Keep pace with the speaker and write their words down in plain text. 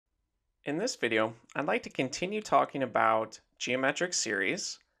In this video, I'd like to continue talking about geometric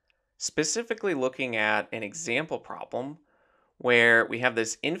series, specifically looking at an example problem where we have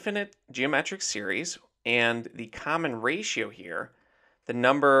this infinite geometric series and the common ratio here, the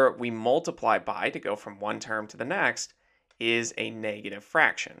number we multiply by to go from one term to the next, is a negative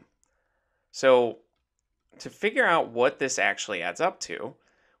fraction. So to figure out what this actually adds up to,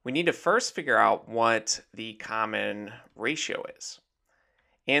 we need to first figure out what the common ratio is.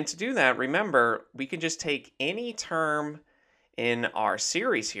 And to do that, remember, we can just take any term in our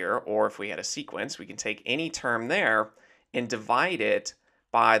series here, or if we had a sequence, we can take any term there and divide it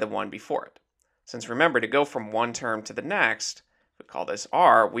by the one before it. Since remember, to go from one term to the next, we call this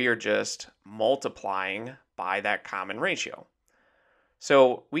r, we are just multiplying by that common ratio.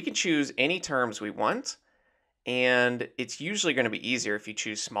 So we can choose any terms we want, and it's usually going to be easier if you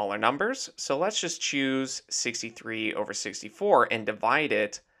choose smaller numbers. So let's just choose 63 over 64 and divide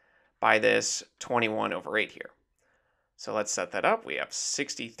it by this 21 over 8 here. So let's set that up. We have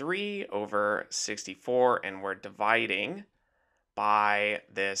 63 over 64, and we're dividing by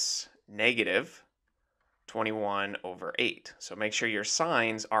this negative 21 over 8. So make sure your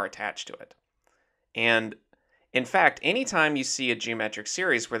signs are attached to it. And in fact, anytime you see a geometric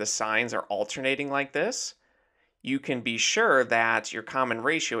series where the signs are alternating like this, you can be sure that your common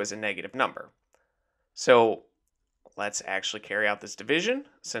ratio is a negative number. So let's actually carry out this division,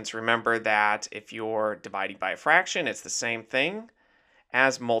 since remember that if you're dividing by a fraction, it's the same thing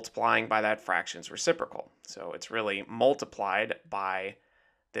as multiplying by that fraction's reciprocal. So it's really multiplied by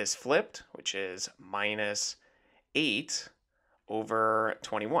this flipped, which is minus 8 over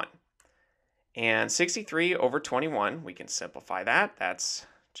 21. And 63 over 21, we can simplify that. That's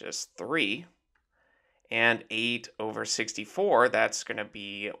just 3. And 8 over 64, that's going to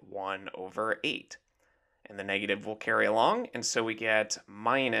be 1 over 8. And the negative will carry along, and so we get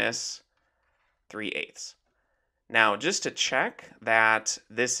minus 3/8. Now, just to check that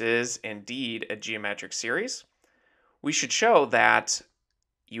this is indeed a geometric series, we should show that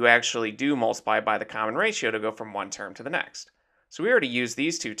you actually do multiply by the common ratio to go from one term to the next. So we already used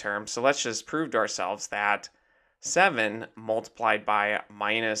these two terms, so let's just prove to ourselves that 7 multiplied by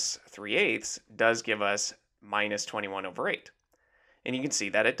minus 3/8 does give us minus 21 over 8. And you can see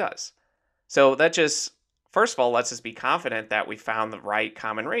that it does. So that just, first of all, lets us be confident that we found the right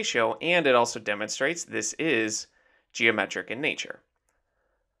common ratio, and it also demonstrates this is geometric in nature.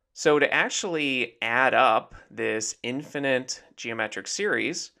 So to actually add up this infinite geometric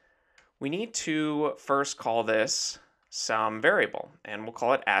series, we need to first call this some variable, and we'll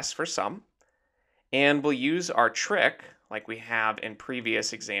call it s for sum. And we'll use our trick, like we have in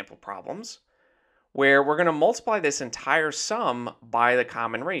previous example problems, where we're going to multiply this entire sum by the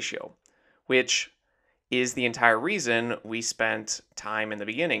common ratio, which is the entire reason we spent time in the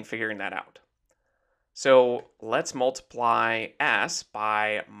beginning figuring that out. So let's multiply s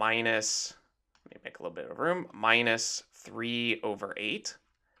by minus, let me make a little bit of room, minus 3 over 8.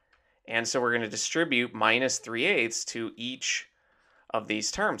 And so we're going to distribute minus 3/8 to each of these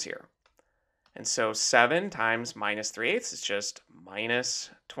terms here. And so 7 times minus 3/8 is just minus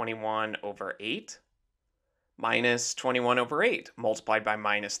 21 over 8. Minus 21 over 8 multiplied by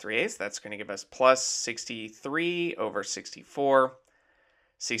minus 3/8, that's going to give us plus 63 over 64.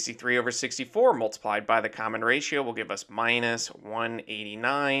 63 over 64 multiplied by the common ratio will give us minus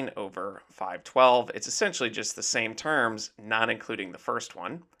 189 over 512. It's essentially just the same terms, not including the first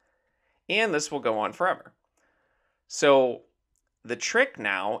one. And this will go on forever. So the trick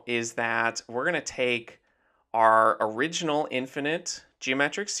now is that we're going to take our original infinite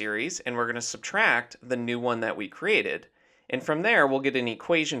geometric series and we're going to subtract the new one that we created. And from there, we'll get an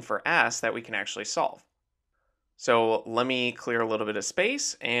equation for s that we can actually solve. So let me clear a little bit of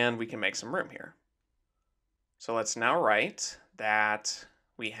space and we can make some room here. So let's now write that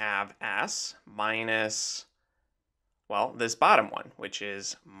we have s minus, well, this bottom one, which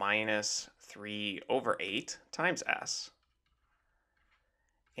is minus 3 over 8 times s.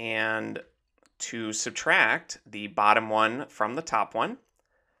 And to subtract the bottom one from the top one,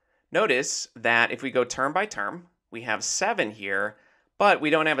 notice that if we go term by term, we have 7 here, but we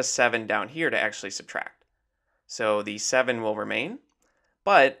don't have a 7 down here to actually subtract. So the 7 will remain,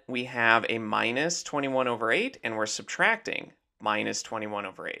 but we have a minus 21 over 8, and we're subtracting minus 21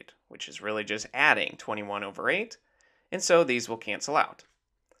 over 8, which is really just adding 21 over 8, and so these will cancel out.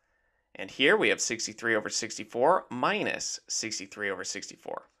 And here we have 63 over 64 minus 63 over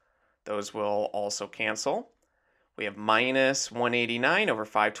 64. Those will also cancel. We have minus 189 over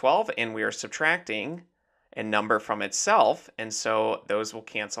 512, and we are subtracting a number from itself, and so those will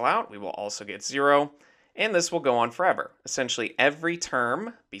cancel out. We will also get 0, And this will go on forever. Essentially, every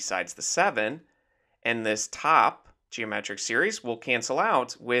term besides the 7 in this top geometric series will cancel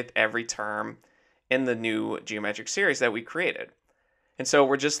out with every term in the new geometric series that we created. And so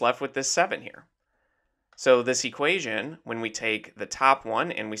we're just left with this 7 here. So this equation, when we take the top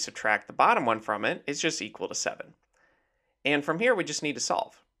one and we subtract the bottom one from it, is just equal to 7. And from here, we just need to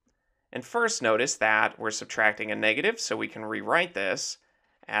solve. And first, notice that we're subtracting a negative, so we can rewrite this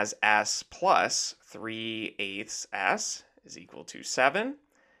as s plus 3/8 s is equal to 7.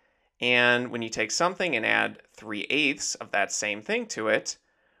 And when you take something and add 3/8 of that same thing to it,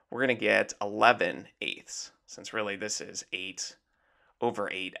 we're going to get 11/8, since really this is 8 over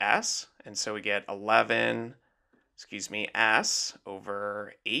 8s. And so we get s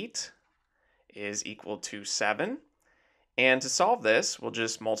over 8 is equal to 7. And to solve this, we'll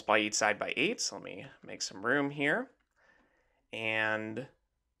just multiply each side by 8. So let me make some room here. And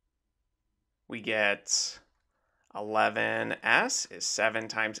we get 11s is 7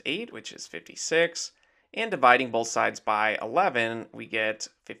 times 8, which is 56. And dividing both sides by 11, we get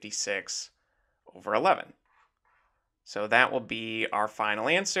 56 over 11. So that will be our final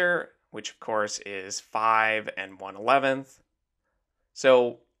answer, which of course is 5 1/11.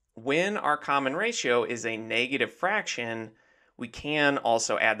 So when our common ratio is a negative fraction, we can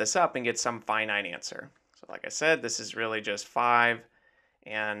also add this up and get some finite answer. So like I said, this is really just 5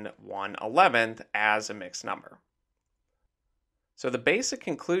 1/11 as a mixed number. So the basic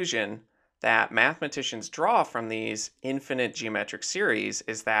conclusion that mathematicians draw from these infinite geometric series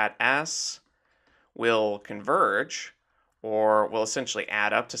is that S will converge, or will essentially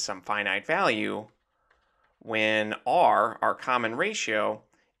add up to some finite value, when R, our common ratio,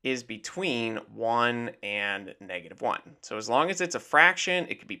 is between 1 and -1. So as long as it's a fraction,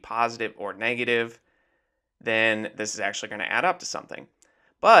 it could be positive or negative, then this is actually going to add up to something.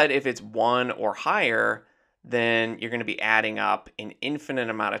 But if it's 1 or higher, then you're going to be adding up an infinite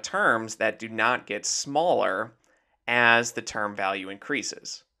amount of terms that do not get smaller as the term value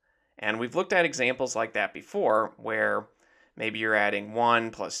increases. And we've looked at examples like that before, where maybe you're adding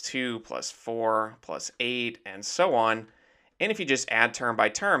 1 plus 2 plus 4 plus 8 and so on. And if you just add term by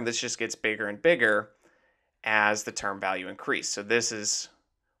term, this just gets bigger and bigger as the term value increases. So this is,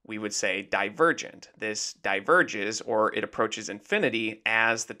 we would say, divergent. This diverges, or it approaches infinity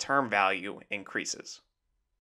as the term value increases.